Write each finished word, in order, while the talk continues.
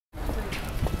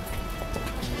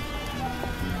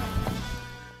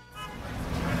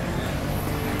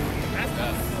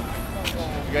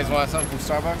guys want something from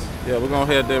Starbucks? Yeah, we're gonna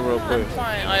head there real quick.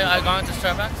 Fine. I gone to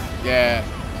Starbucks? Yeah.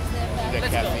 Let's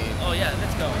caffeine. go. Oh yeah,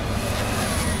 let's go.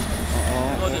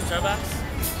 Go to Starbucks?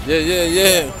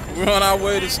 Yeah. We're on our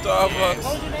way to Starbucks.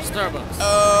 Starbucks.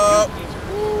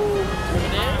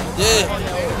 Yeah.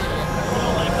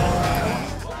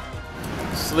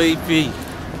 Sleepy.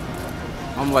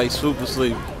 I'm like super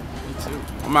sleepy. Me too.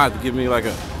 I'm gonna have to give me like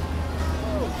a.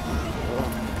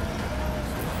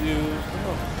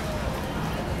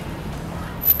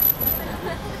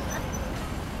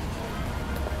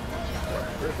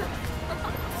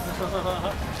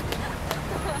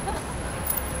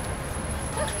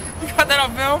 You got that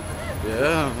on film?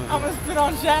 Yeah. I'm gonna spit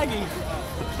on Shaggy.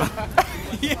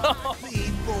 Yo.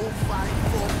 People fight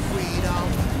for freedom.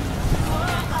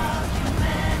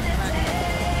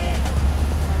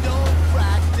 Don't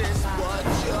practice what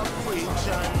you're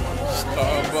preaching.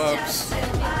 Starbucks.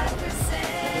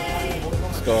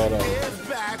 Start off. Give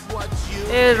back what you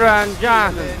eZra and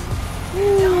Jonathan.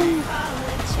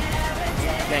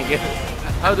 Thank you.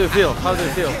 How do you feel? How do you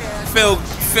feel?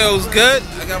 Feels good.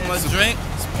 I got my drink.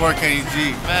 Support Kenny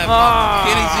G. Man,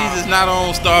 Kenny G's is not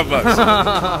on Starbucks.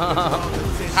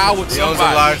 How would He owns a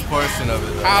somebody? large portion of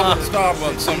it. How would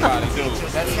Starbucks somebody do?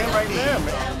 That's him right there,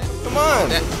 man. Come on.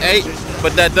 Hey,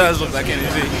 but that does look like Kenny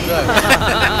G.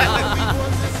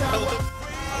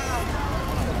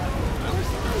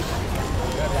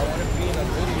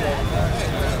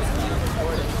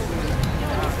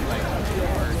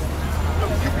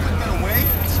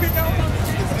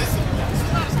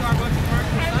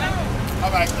 All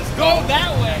right, let's Go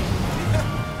that way.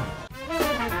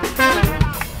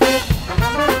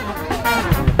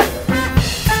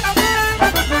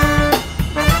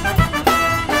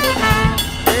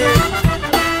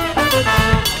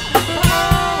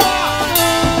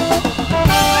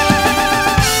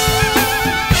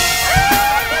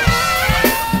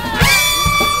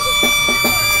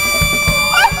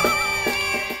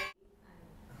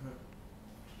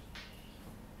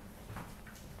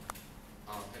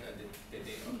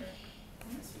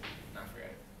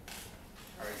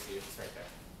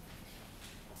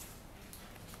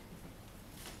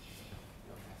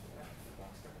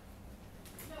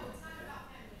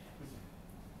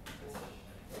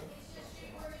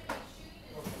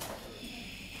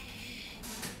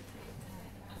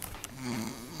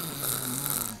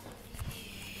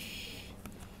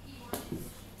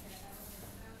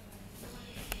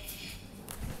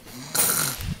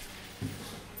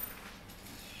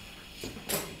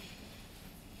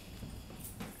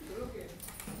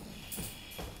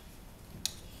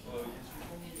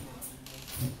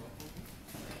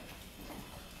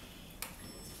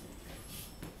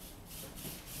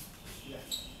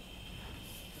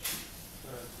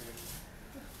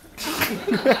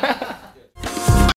 go.